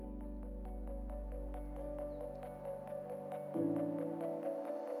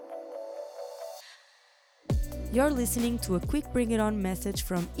You're listening to a quick bring it on message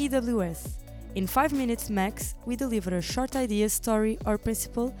from EWS. In 5 minutes max, we deliver a short idea, story or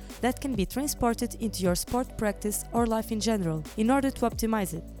principle that can be transported into your sport practice or life in general in order to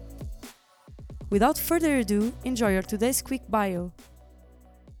optimize it. Without further ado, enjoy your today's quick bio.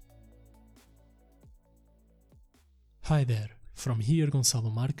 Hi there, from here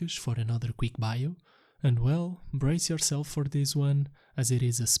Gonçalo Marques for another quick bio, and well, brace yourself for this one as it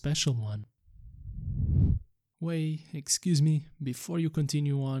is a special one. Wait, excuse me, before you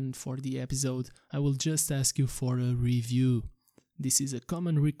continue on for the episode, I will just ask you for a review. This is a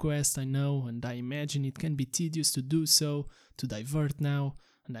common request, I know, and I imagine it can be tedious to do so, to divert now,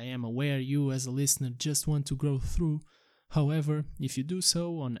 and I am aware you as a listener just want to grow through. However, if you do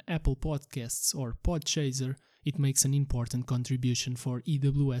so on Apple Podcasts or Podchaser, it makes an important contribution for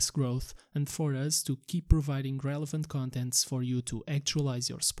EWS growth and for us to keep providing relevant contents for you to actualize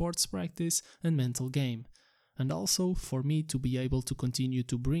your sports practice and mental game, and also for me to be able to continue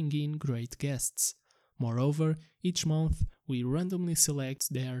to bring in great guests. Moreover, each month we randomly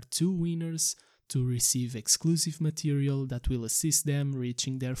select their 2 winners to receive exclusive material that will assist them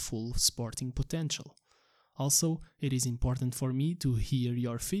reaching their full sporting potential. Also, it is important for me to hear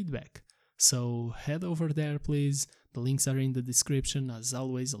your feedback. So head over there please, the links are in the description as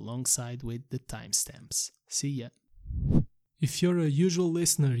always alongside with the timestamps. See ya! If you're a usual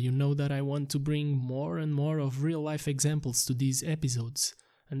listener, you know that I want to bring more and more of real life examples to these episodes,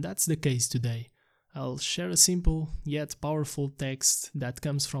 and that's the case today. I'll share a simple yet powerful text that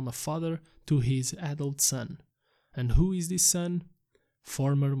comes from a father to his adult son. And who is this son?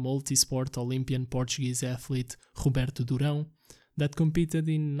 Former multi-sport Olympian Portuguese athlete Roberto Durão, that competed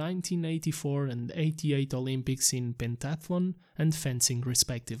in 1984 and 88 Olympics in pentathlon and fencing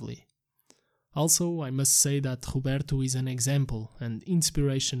respectively. Also, I must say that Roberto is an example and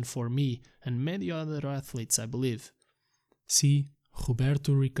inspiration for me and many other athletes, I believe. See,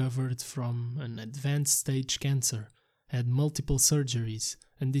 Roberto recovered from an advanced stage cancer, had multiple surgeries,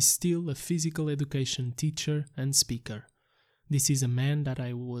 and is still a physical education teacher and speaker. This is a man that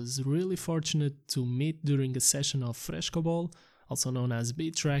I was really fortunate to meet during a session of frescobol, also known as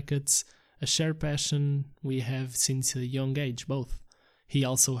beach rackets, a shared passion we have since a young age both. He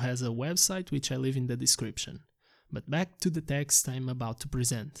also has a website which I leave in the description. But back to the text I'm about to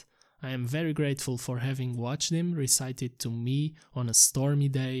present. I am very grateful for having watched him recite it to me on a stormy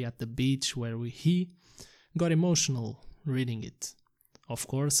day at the beach where he got emotional reading it. Of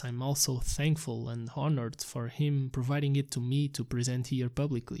course, I'm also thankful and honored for him providing it to me to present here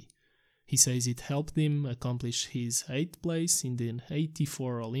publicly. He says it helped him accomplish his 8th place in the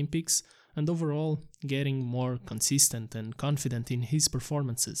 84 Olympics and overall getting more consistent and confident in his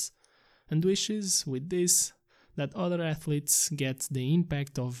performances, and wishes with this that other athletes get the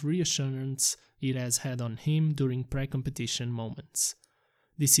impact of reassurance it has had on him during pre-competition moments.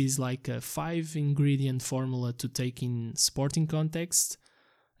 This is like a 5-ingredient formula to take in sporting context,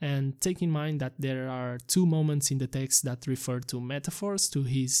 and take in mind that there are 2 moments in the text that refer to metaphors to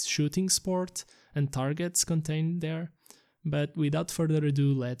his shooting sport and targets contained there, but without further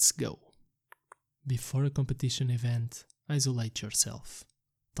ado, let's go. Before a competition event, isolate yourself.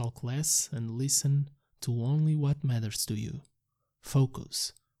 Talk less and listen to only what matters to you.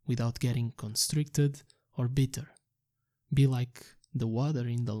 Focus without getting constricted or bitter. Be like the water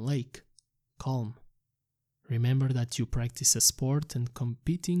in the lake, calm. Remember that you practice a sport and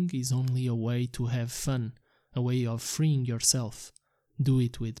competing is only a way to have fun, a way of freeing yourself. Do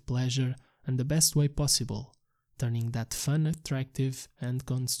it with pleasure and the best way possible, turning that fun attractive and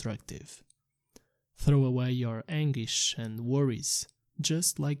constructive. Throw away your anguish and worries,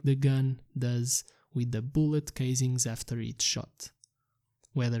 just like the gun does with the bullet casings after each shot.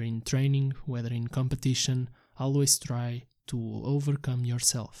 Whether in training, whether in competition, always try to overcome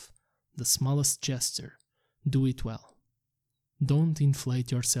yourself. The smallest gesture. Do it well. Don't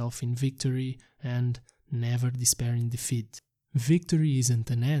inflate yourself in victory and never despair in defeat. Victory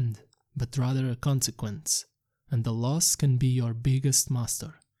isn't an end, but rather a consequence, and the loss can be your biggest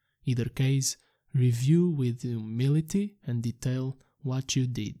master. Either case, review with humility and detail what you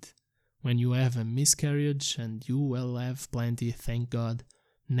did. When you have a miscarriage, and you will have plenty, thank God,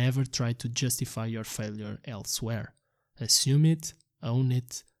 never try to justify your failure elsewhere. Assume it, own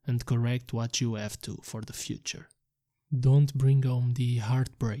it, and correct what you have to for the future. Don't bring home the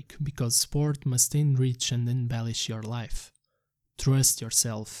heartbreak, because sport must enrich and embellish your life. Trust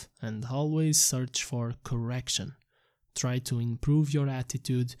yourself and always search for correction. Try to improve your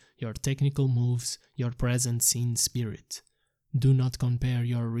attitude, your technical moves, your presence in spirit. Do not compare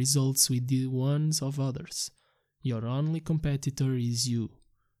your results with the ones of others. Your only competitor is you.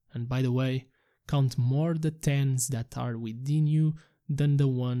 And by the way, count more the 10s that are within you than the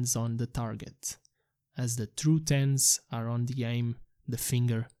ones on the target, as the true 10s are on the aim, the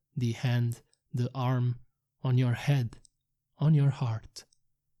finger, the hand, the arm, on your head, on your heart.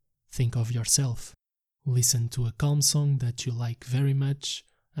 Think of yourself. Listen to a calm song that you like very much,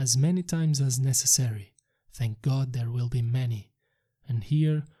 as many times as necessary. Thank God there will be many. And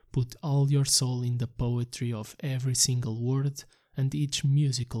here, put all your soul in the poetry of every single word and each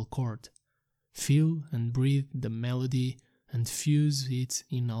musical chord. Feel and breathe the melody and fuse it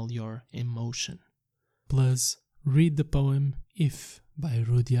in all your emotion. Plus, read the poem If by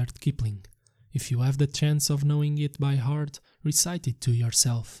Rudyard Kipling. If you have the chance of knowing it by heart, recite it to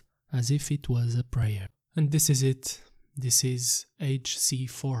yourself, as if it was a prayer. And this is it. This is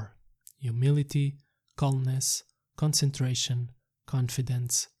HC4. Humility, calmness, concentration,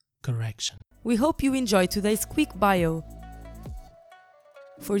 confidence, correction. We hope you enjoyed today's quick bio.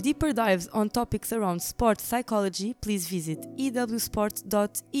 For deeper dives on topics around sports psychology, please visit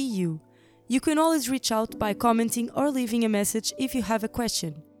ewsport.eu. You can always reach out by commenting or leaving a message if you have a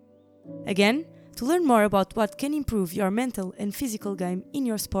question. Again, to learn more about what can improve your mental and physical game in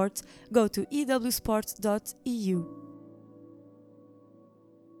your sport, go to ewsport.eu.